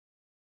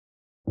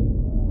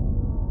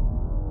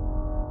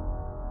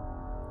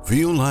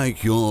Feel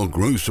like your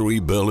grocery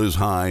bill is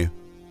high?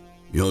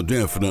 You're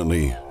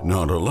definitely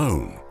not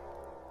alone.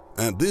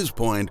 At this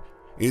point,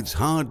 it's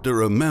hard to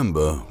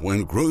remember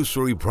when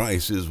grocery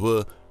prices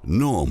were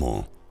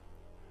normal.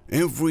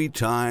 Every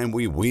time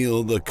we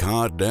wheel the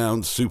cart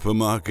down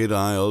supermarket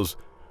aisles,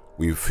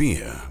 we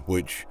fear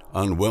which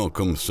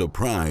unwelcome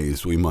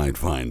surprise we might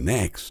find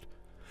next.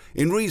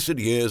 In recent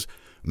years,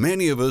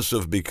 many of us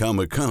have become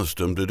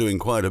accustomed to doing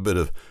quite a bit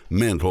of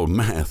mental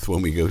math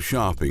when we go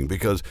shopping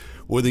because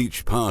with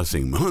each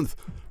passing month,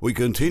 we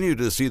continue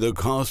to see the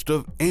cost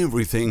of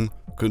everything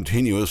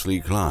continuously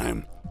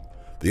climb.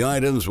 The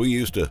items we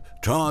used to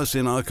toss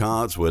in our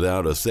carts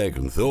without a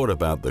second thought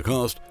about the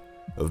cost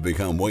have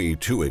become way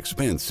too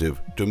expensive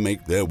to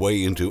make their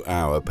way into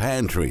our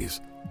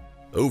pantries.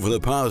 Over the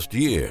past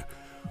year,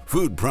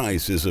 food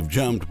prices have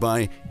jumped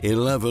by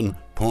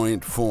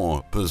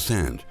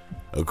 11.4%,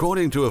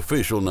 according to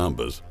official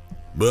numbers.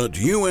 But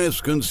U.S.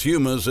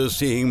 consumers are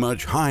seeing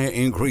much higher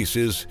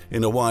increases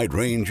in a wide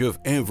range of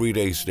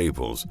everyday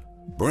staples.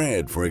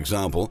 Bread, for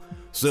example,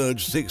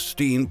 surged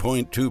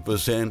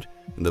 16.2%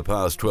 in the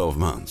past 12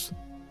 months.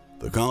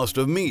 The cost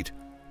of meat,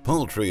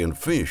 poultry, and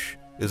fish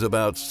is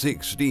about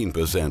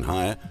 16%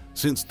 higher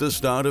since the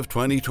start of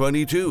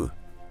 2022.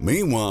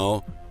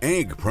 Meanwhile,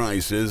 egg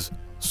prices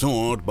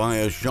soared by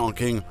a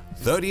shocking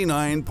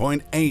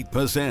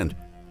 39.8%,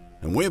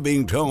 and we're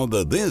being told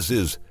that this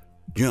is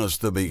just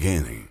the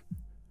beginning.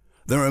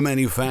 There are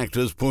many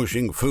factors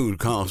pushing food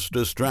costs to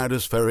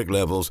stratospheric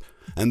levels,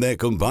 and they're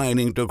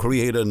combining to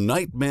create a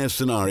nightmare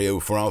scenario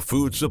for our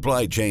food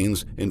supply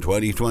chains in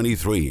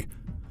 2023.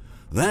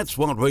 That's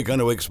what we're going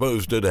to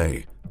expose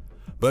today.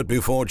 But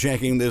before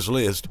checking this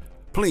list,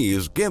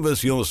 please give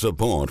us your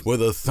support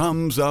with a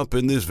thumbs up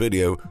in this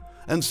video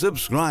and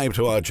subscribe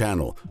to our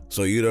channel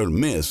so you don't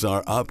miss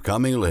our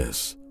upcoming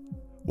lists.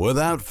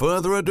 Without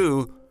further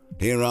ado,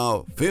 here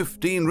are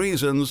 15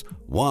 reasons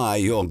why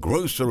your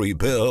grocery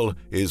bill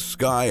is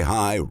sky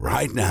high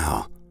right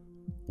now.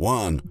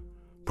 1.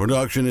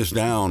 Production is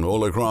down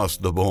all across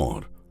the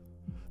board.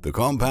 The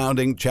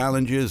compounding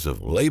challenges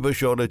of labor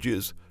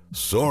shortages,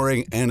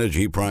 soaring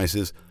energy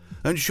prices,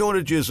 and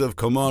shortages of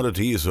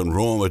commodities and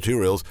raw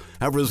materials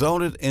have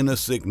resulted in a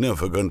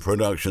significant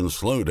production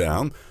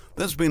slowdown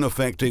that's been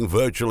affecting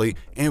virtually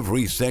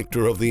every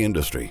sector of the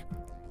industry.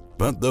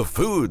 But the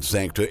food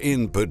sector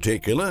in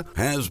particular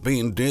has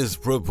been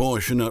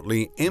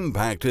disproportionately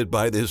impacted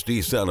by this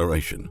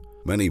deceleration.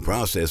 Many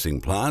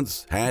processing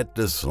plants had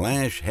to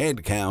slash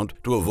headcount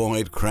to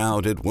avoid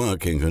crowded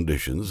working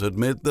conditions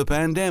amid the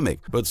pandemic,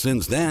 but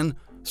since then,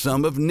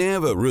 some have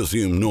never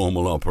resumed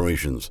normal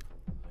operations.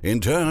 In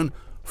turn,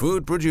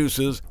 food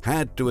producers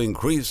had to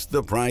increase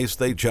the price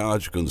they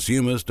charge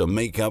consumers to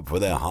make up for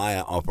their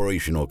higher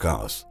operational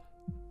costs.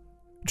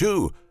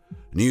 2.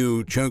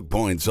 New choke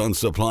points on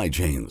supply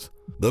chains.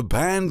 The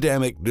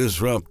pandemic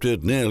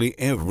disrupted nearly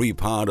every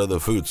part of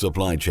the food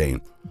supply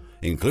chain,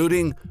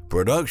 including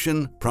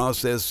production,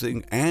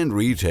 processing, and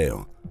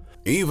retail.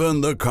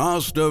 Even the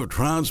cost of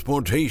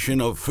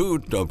transportation of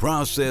food to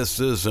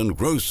processors and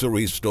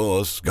grocery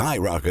stores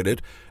skyrocketed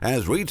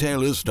as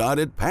retailers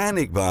started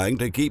panic buying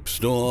to keep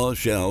store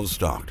shelves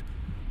stocked.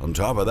 On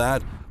top of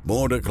that,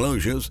 border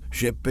closures,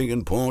 shipping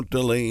and port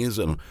delays,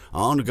 and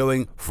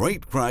ongoing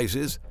freight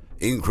crises,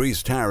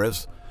 increased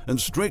tariffs, and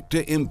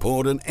stricter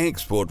import and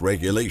export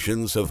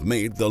regulations have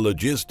made the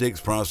logistics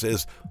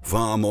process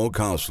far more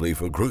costly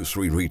for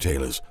grocery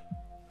retailers.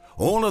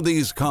 All of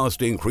these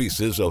cost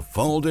increases are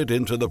folded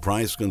into the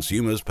price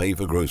consumers pay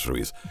for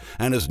groceries,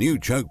 and as new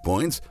choke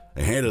points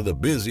ahead of the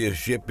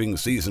busiest shipping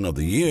season of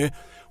the year,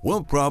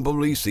 we'll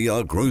probably see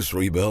our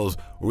grocery bills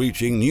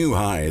reaching new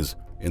highs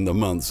in the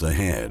months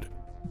ahead.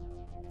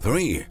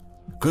 3.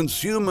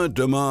 Consumer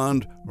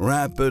demand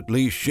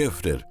rapidly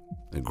shifted.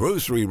 The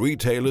grocery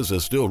retailers are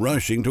still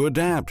rushing to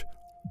adapt.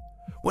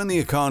 When the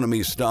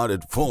economy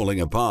started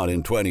falling apart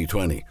in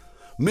 2020,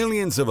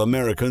 millions of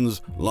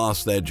Americans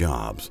lost their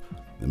jobs.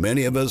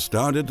 Many of us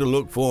started to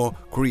look for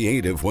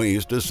creative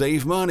ways to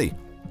save money.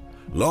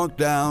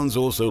 Lockdowns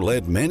also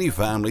led many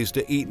families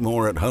to eat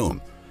more at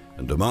home,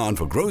 and demand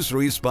for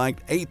groceries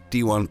spiked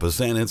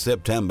 81% in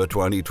September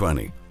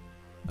 2020.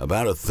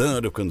 About a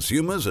third of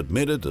consumers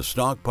admitted to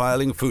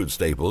stockpiling food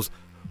staples,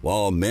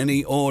 while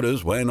many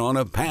orders went on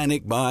a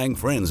panic-buying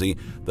frenzy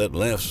that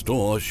left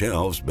store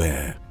shelves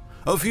bare.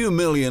 A few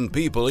million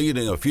people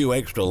eating a few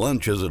extra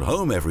lunches at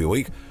home every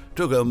week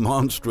took a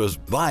monstrous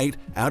bite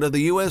out of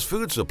the U.S.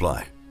 food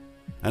supply.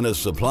 And as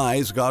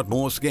supplies got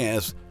more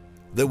scarce,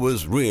 there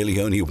was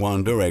really only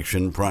one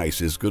direction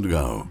prices could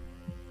go.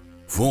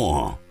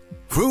 4.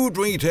 Food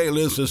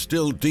retailers are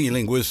still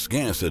dealing with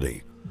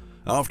scarcity.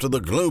 After the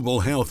global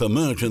health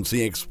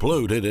emergency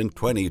exploded in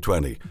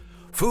 2020,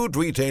 food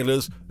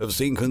retailers have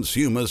seen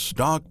consumers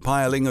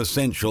stockpiling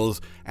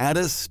essentials at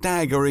a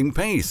staggering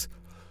pace.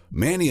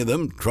 Many of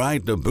them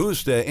tried to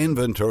boost their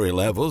inventory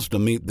levels to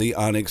meet the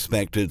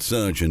unexpected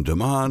surge in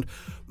demand,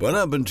 but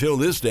up until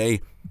this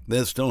day,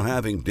 they're still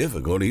having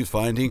difficulties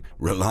finding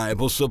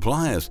reliable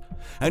suppliers.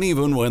 And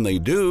even when they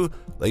do,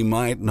 they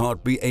might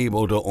not be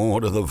able to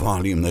order the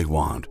volume they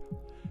want.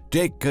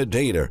 Deka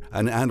Data,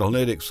 an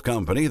analytics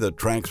company that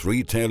tracks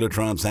retailer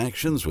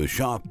transactions with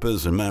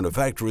shoppers and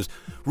manufacturers,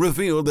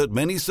 revealed that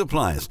many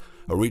suppliers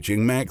are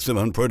reaching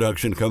maximum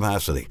production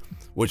capacity,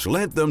 which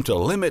led them to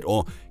limit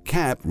or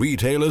cap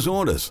retailers'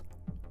 orders.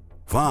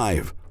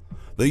 5.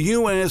 The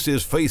U.S.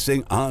 is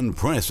facing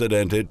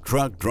unprecedented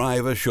truck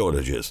driver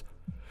shortages.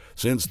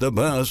 Since the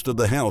burst of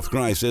the health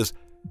crisis,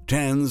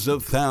 tens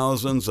of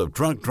thousands of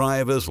truck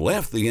drivers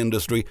left the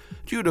industry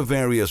due to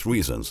various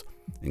reasons,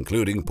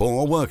 including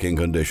poor working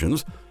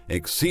conditions,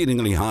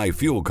 exceedingly high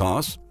fuel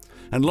costs,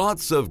 and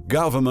lots of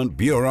government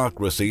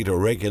bureaucracy to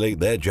regulate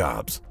their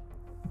jobs.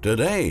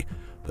 Today,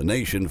 the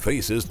nation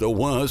faces the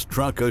worst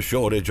trucker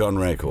shortage on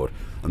record,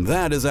 and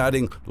that is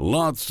adding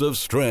lots of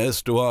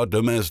stress to our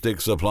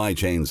domestic supply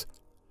chains.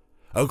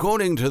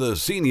 According to the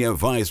Senior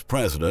Vice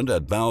President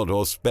at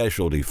Baldor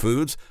Specialty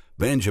Foods,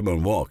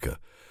 Benjamin Walker,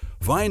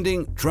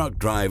 finding truck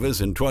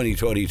drivers in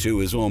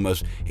 2022 is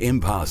almost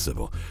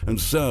impossible,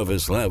 and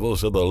service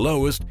levels are the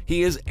lowest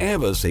he has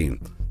ever seen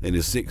in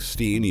his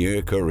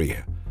 16-year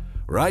career.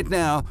 Right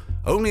now,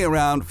 only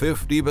around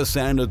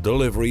 50% of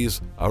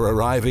deliveries are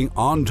arriving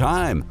on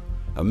time,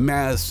 a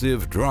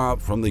massive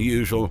drop from the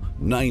usual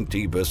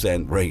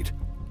 90% rate.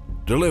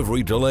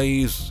 Delivery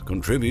delays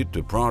contribute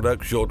to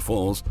product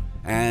shortfalls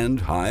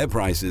and higher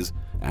prices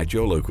at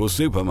your local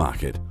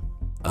supermarket.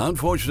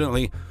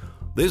 Unfortunately,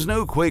 there's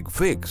no quick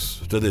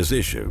fix to this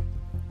issue.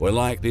 We're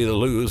likely to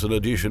lose an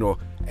additional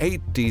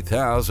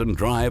 80,000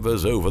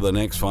 drivers over the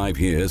next 5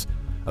 years,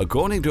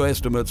 according to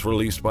estimates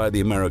released by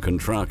the American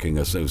Trucking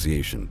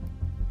Association.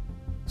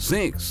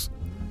 6.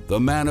 The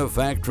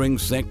manufacturing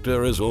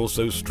sector is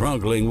also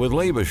struggling with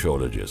labor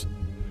shortages.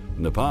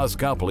 In the past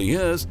couple of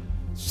years,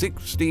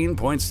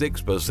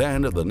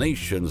 16.6% of the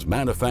nation's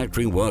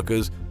manufacturing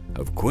workers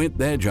have quit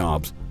their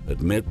jobs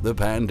amid the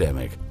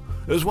pandemic,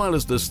 as well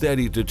as the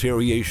steady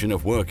deterioration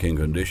of working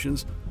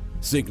conditions,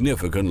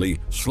 significantly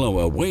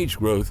slower wage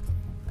growth,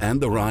 and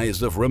the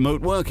rise of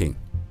remote working.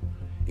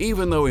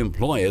 Even though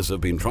employers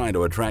have been trying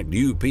to attract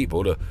new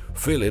people to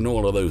fill in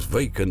all of those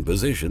vacant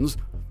positions,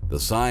 the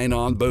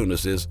sign-on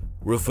bonuses,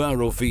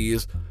 referral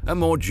fees, and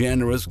more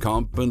generous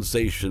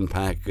compensation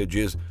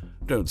packages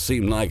don't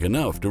seem like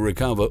enough to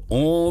recover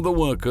all the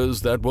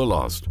workers that were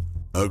lost.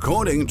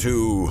 According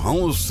to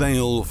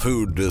wholesale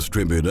food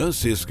distributor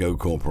Sysco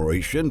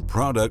Corporation,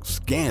 product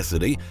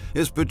scarcity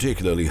is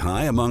particularly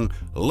high among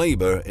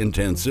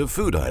labor-intensive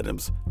food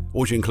items,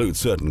 which include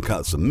certain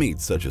cuts of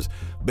meat such as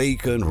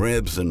bacon,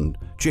 ribs, and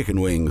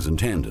chicken wings and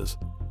tenders.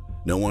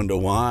 No wonder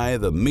why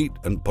the meat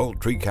and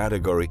poultry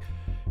category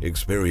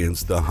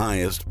experienced the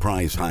highest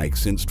price hike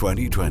since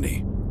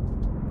 2020.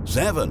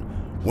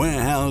 7.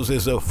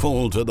 Warehouses are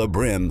full to the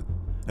brim,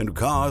 and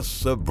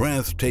costs are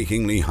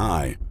breathtakingly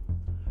high.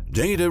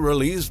 Data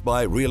released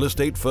by real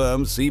estate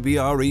firm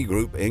CBRE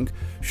Group, Inc.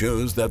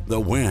 shows that the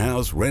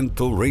warehouse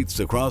rental rates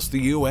across the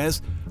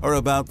U.S. are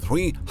about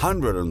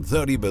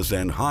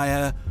 330%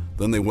 higher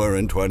than they were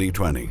in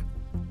 2020.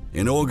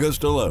 In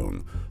August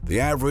alone, the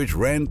average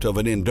rent of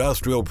an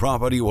industrial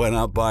property went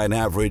up by an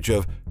average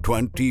of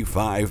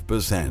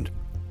 25%.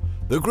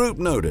 The group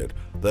noted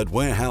that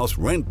warehouse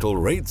rental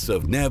rates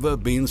have never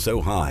been so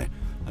high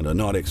and are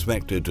not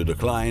expected to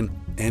decline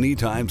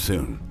anytime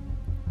soon.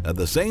 At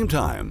the same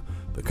time,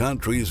 the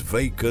country's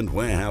vacant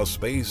warehouse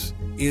space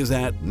is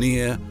at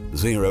near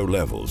zero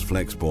levels,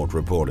 Flexport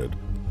reported.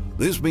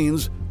 This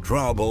means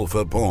trouble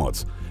for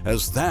ports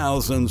as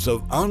thousands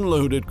of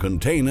unloaded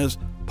containers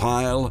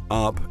pile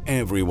up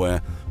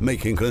everywhere,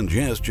 making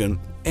congestion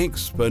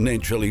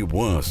exponentially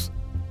worse.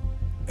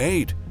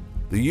 8.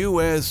 The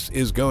U.S.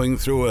 is going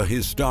through a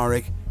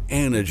historic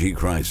energy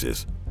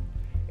crisis.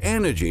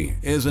 Energy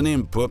is an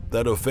input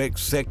that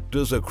affects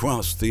sectors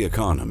across the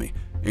economy,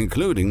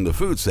 including the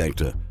food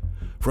sector.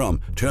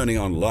 From turning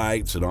on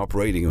lights and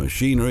operating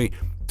machinery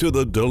to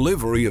the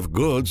delivery of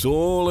goods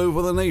all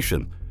over the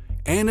nation,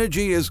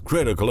 energy is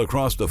critical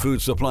across the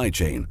food supply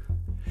chain.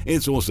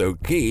 It's also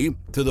key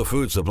to the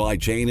food supply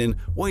chain in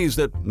ways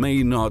that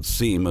may not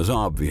seem as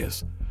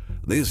obvious.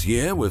 This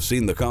year, we've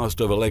seen the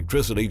cost of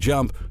electricity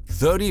jump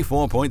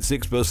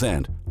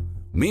 34.6%.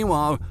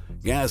 Meanwhile,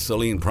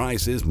 gasoline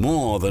prices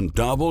more than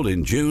doubled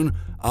in June,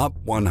 up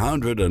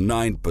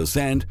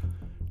 109%.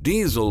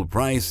 Diesel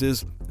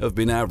prices have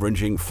been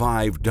averaging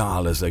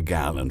 $5 a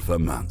gallon for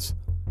months.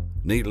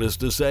 Needless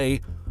to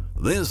say,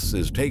 this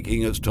is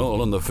taking its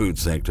toll on the food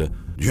sector,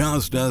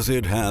 just as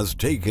it has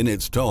taken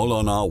its toll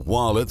on our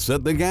wallets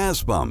at the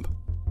gas pump.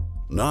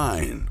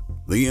 9.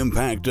 The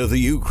impact of the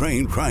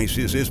Ukraine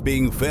crisis is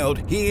being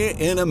felt here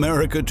in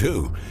America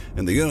too.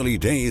 In the early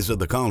days of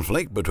the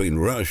conflict between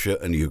Russia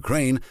and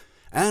Ukraine,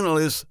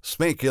 analysts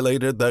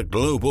speculated that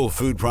global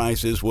food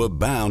prices were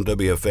bound to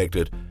be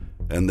affected,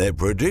 and their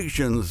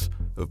predictions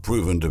have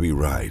proven to be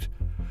right.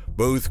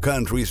 Both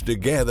countries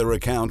together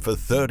account for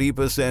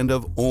 30%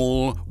 of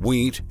all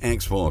wheat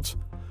exports,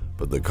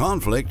 but the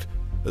conflict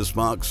has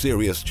sparked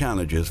serious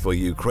challenges for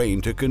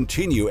Ukraine to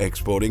continue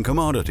exporting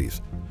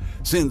commodities.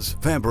 Since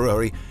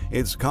February,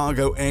 its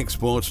cargo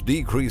exports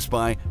decreased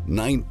by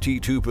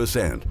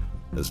 92%,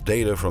 as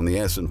data from the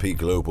S&P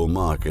Global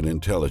Market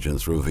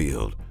Intelligence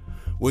revealed.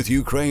 With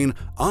Ukraine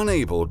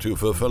unable to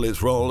fulfill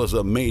its role as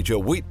a major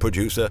wheat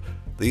producer,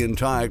 the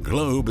entire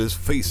globe is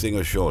facing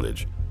a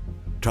shortage.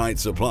 Tight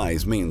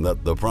supplies mean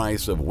that the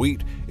price of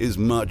wheat is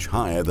much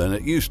higher than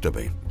it used to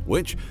be,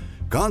 which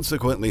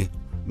consequently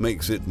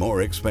makes it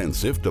more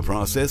expensive to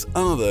process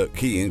other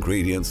key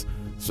ingredients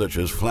such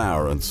as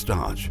flour and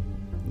starch.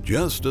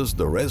 Just as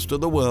the rest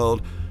of the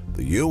world,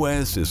 the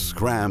U.S. is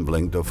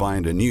scrambling to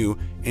find a new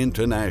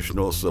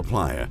international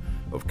supplier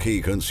of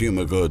key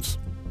consumer goods.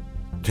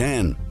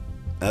 10.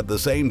 At the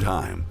same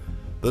time,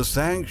 the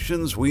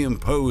sanctions we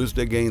imposed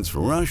against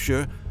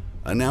Russia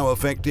are now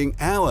affecting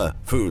our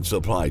food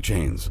supply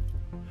chains.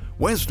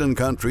 Western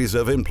countries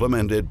have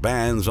implemented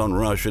bans on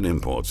Russian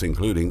imports,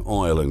 including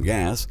oil and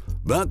gas,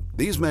 but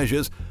these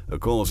measures are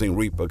causing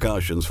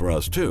repercussions for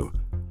us too.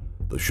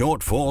 The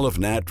shortfall of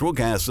natural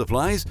gas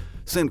supplies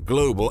sent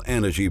global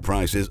energy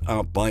prices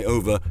up by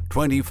over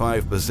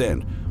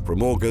 25%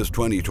 from August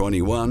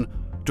 2021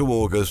 to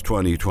August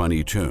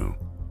 2022.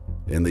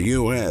 In the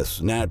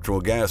U.S.,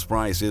 natural gas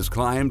prices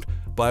climbed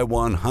by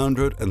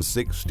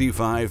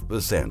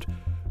 165%,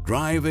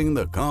 driving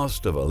the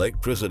cost of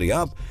electricity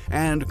up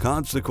and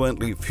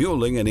consequently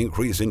fueling an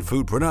increase in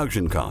food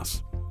production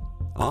costs.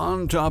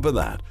 On top of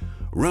that,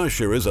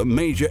 Russia is a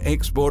major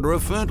exporter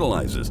of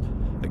fertilizers,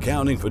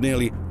 accounting for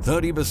nearly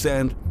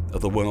 30% of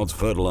the world's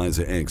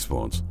fertilizer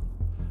exports.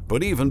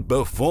 But even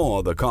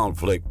before the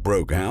conflict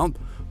broke out,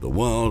 the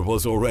world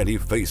was already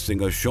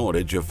facing a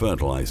shortage of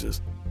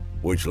fertilizers,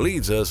 which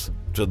leads us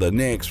to the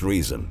next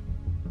reason.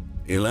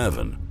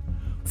 11.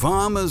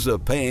 Farmers are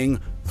paying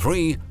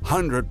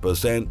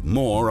 300%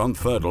 more on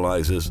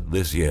fertilizers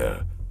this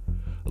year.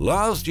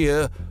 Last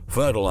year,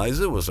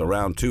 fertilizer was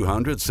around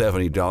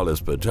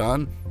 $270 per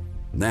ton.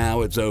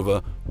 Now it's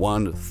over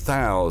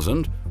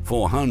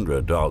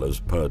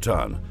 $1,400 per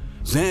ton,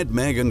 said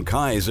Megan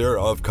Kaiser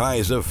of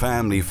Kaiser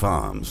Family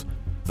Farms.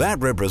 That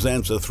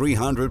represents a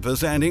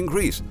 300%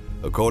 increase,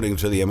 according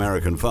to the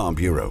American Farm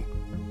Bureau.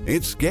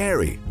 It's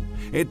scary.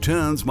 It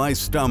turns my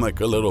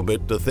stomach a little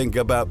bit to think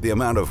about the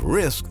amount of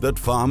risk that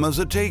farmers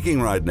are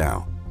taking right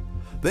now.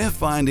 They're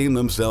finding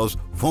themselves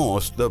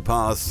forced to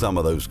pass some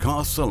of those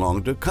costs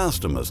along to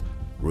customers,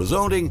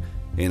 resulting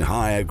in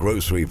higher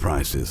grocery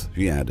prices,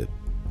 she added.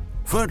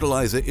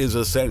 Fertilizer is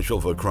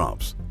essential for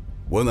crops.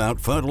 Without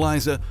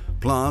fertilizer,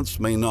 plants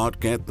may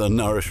not get the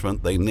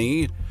nourishment they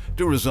need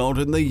to result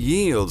in the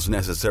yields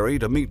necessary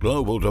to meet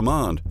global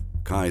demand,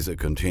 Kaiser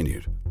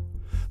continued.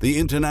 The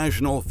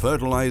International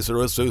Fertilizer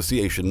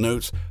Association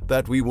notes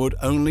that we would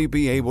only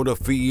be able to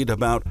feed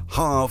about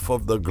half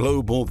of the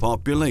global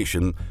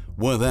population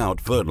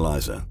without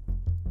fertilizer.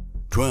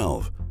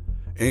 12.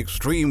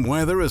 Extreme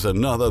weather is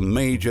another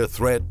major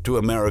threat to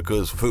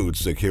America's food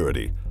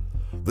security.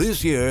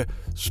 This year,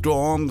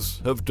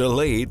 storms have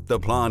delayed the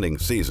planting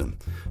season.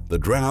 The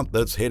drought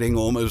that's hitting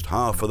almost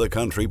half of the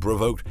country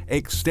provoked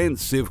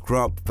extensive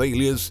crop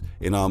failures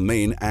in our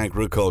main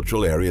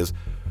agricultural areas,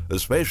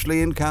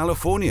 especially in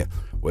California,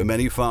 where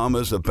many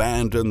farmers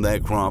abandoned their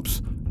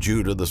crops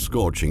due to the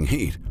scorching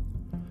heat.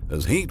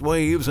 As heat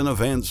waves and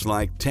events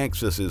like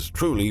Texas's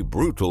truly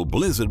brutal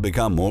blizzard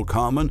become more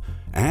common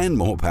and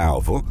more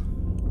powerful,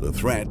 the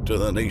threat to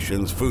the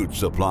nation's food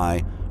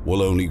supply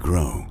will only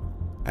grow.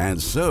 And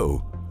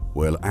so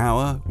will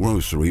our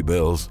grocery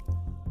bills.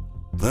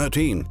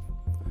 13.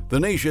 The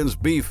nation's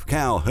beef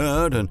cow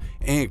herd and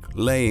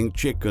egg-laying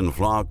chicken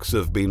flocks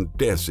have been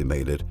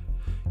decimated.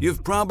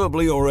 You've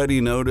probably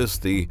already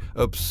noticed the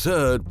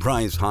absurd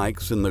price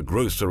hikes in the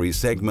grocery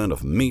segment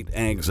of meat,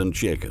 eggs, and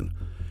chicken.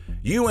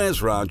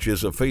 U.S.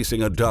 ranchers are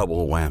facing a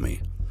double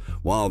whammy.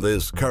 While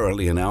there's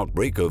currently an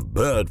outbreak of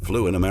bird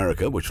flu in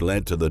America, which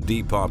led to the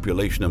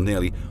depopulation of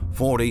nearly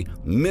 40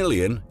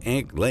 million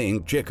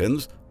egg-laying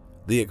chickens,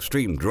 the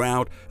extreme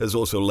drought has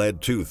also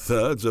led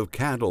 2/3 of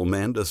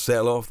cattlemen to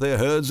sell off their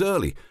herds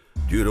early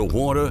due to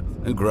water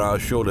and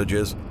grass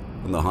shortages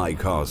and the high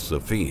costs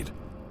of feed.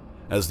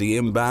 As the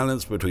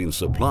imbalance between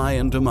supply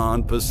and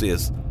demand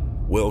persists,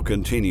 we'll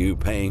continue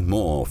paying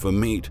more for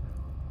meat.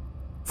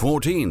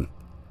 14.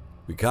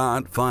 We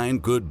can't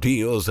find good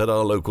deals at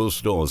our local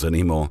stores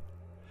anymore.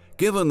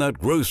 Given that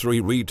grocery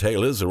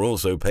retailers are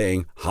also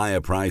paying higher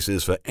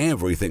prices for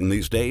everything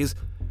these days,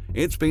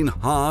 it's been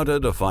harder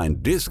to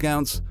find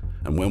discounts,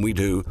 and when we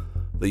do,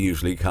 they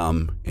usually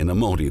come in a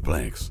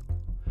multiplex.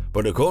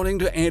 But according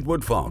to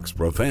Edward Fox,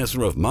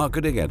 professor of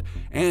marketing at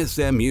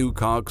SMU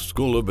Cox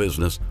School of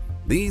Business,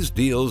 these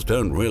deals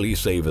don't really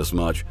save us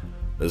much,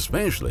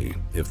 especially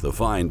if the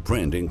fine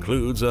print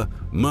includes a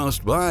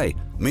must-buy,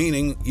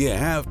 meaning you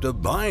have to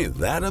buy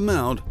that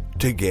amount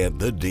to get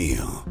the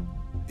deal.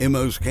 In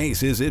most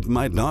cases, it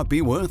might not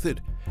be worth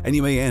it, and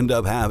you may end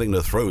up having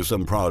to throw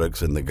some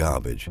products in the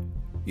garbage.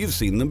 You've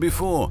seen them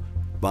before.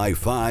 Buy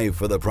 5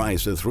 for the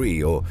price of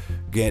 3 or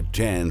get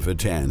 10 for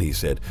 10, he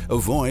said.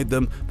 Avoid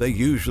them. They're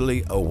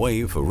usually a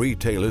way for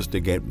retailers to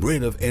get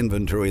rid of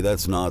inventory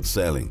that's not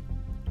selling.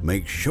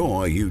 Make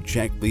sure you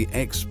check the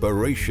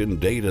expiration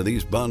date of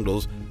these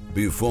bundles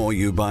before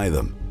you buy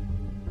them.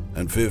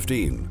 And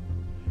 15.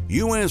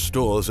 U.S.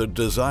 stores are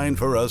designed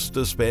for us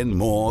to spend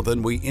more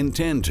than we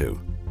intend to.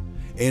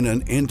 In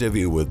an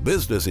interview with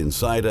Business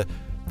Insider,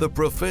 the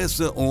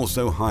professor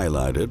also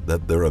highlighted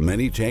that there are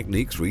many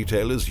techniques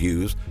retailers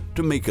use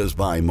to make us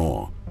buy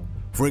more.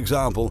 For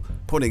example,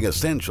 putting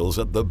essentials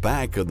at the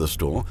back of the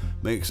store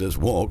makes us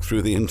walk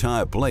through the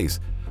entire place,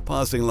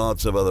 passing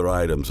lots of other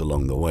items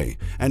along the way,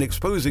 and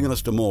exposing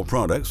us to more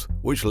products,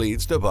 which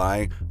leads to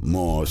buying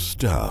more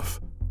stuff.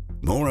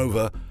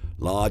 Moreover,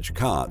 large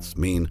carts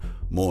mean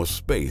more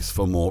space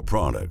for more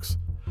products.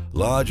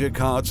 Larger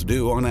carts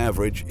do, on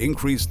average,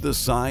 increase the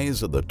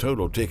size of the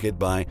total ticket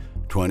by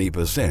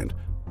 20%,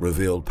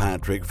 revealed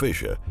Patrick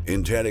Fisher,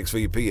 Intellix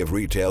VP of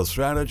Retail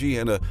Strategy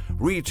and a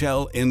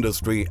retail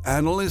industry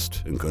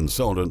analyst and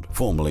consultant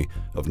formerly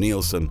of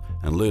Nielsen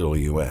and Lidl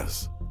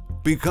US.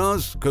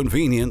 Because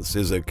convenience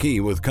is a key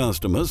with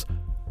customers,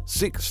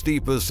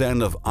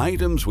 60% of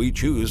items we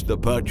choose to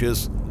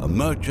purchase are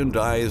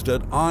merchandised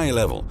at eye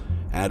level,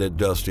 added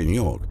Dustin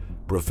York,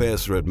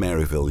 professor at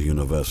Maryville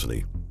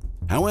University.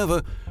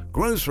 However,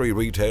 grocery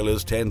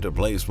retailers tend to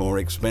place more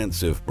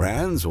expensive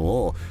brands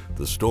or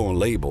the store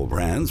label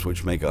brands,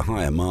 which make a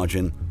higher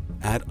margin,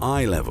 at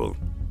eye level.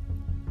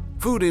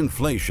 Food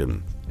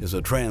inflation is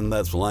a trend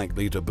that's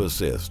likely to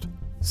persist.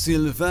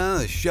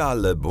 Sylvain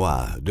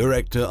Charlebois,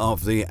 director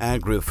of the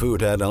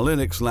Agri-Food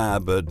Analytics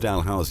Lab at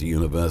Dalhousie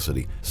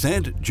University,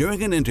 said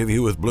during an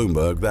interview with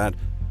Bloomberg that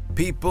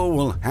people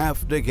will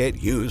have to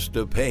get used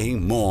to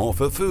paying more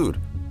for food.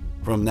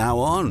 From now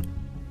on,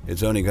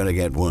 it's only going to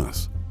get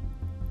worse.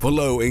 For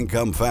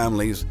low-income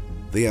families,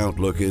 the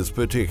outlook is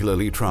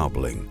particularly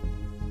troubling.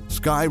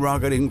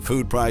 Skyrocketing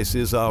food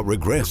prices are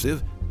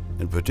regressive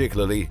and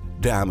particularly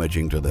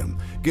damaging to them,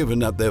 given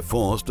that they're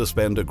forced to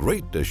spend a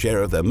greater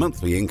share of their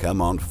monthly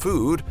income on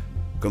food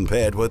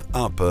compared with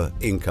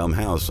upper-income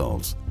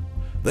households.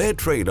 Their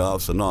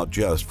trade-offs are not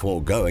just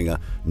foregoing a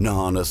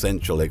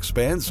non-essential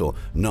expense or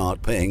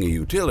not paying a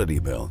utility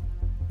bill.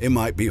 It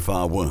might be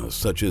far worse,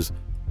 such as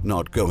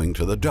not going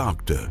to the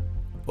doctor,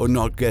 or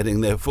not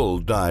getting their full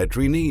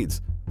dietary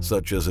needs,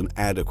 such as an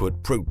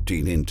adequate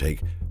protein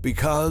intake,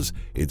 because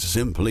it's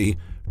simply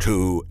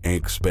too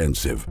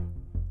expensive.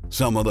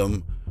 Some of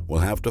them will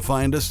have to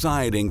find a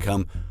side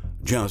income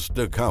just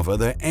to cover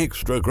their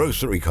extra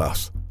grocery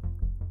costs.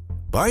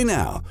 By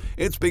now,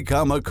 it's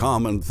become a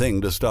common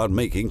thing to start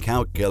making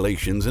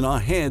calculations in our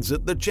heads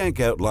at the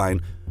checkout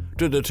line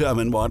to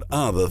determine what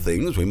other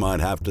things we might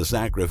have to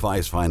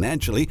sacrifice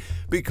financially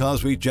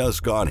because we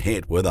just got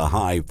hit with a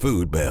high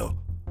food bill.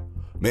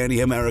 Many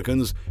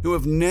Americans who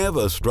have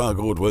never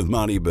struggled with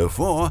money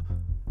before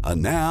are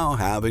now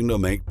having to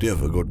make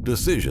difficult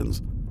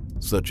decisions,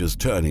 such as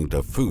turning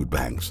to food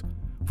banks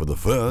for the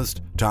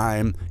first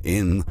time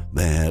in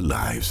their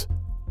lives.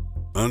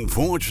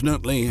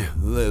 Unfortunately,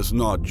 there's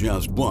not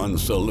just one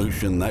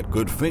solution that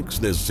could fix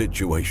this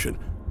situation.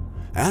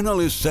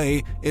 Analysts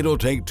say it'll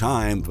take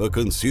time for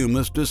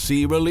consumers to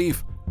see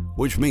relief,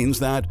 which means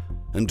that,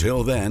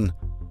 until then,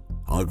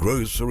 our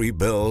grocery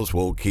bills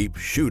will keep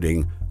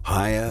shooting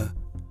higher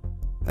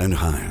and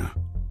higher.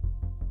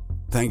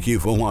 Thank you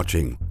for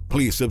watching.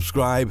 Please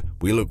subscribe.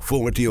 We look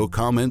forward to your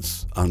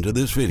comments under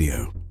this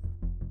video.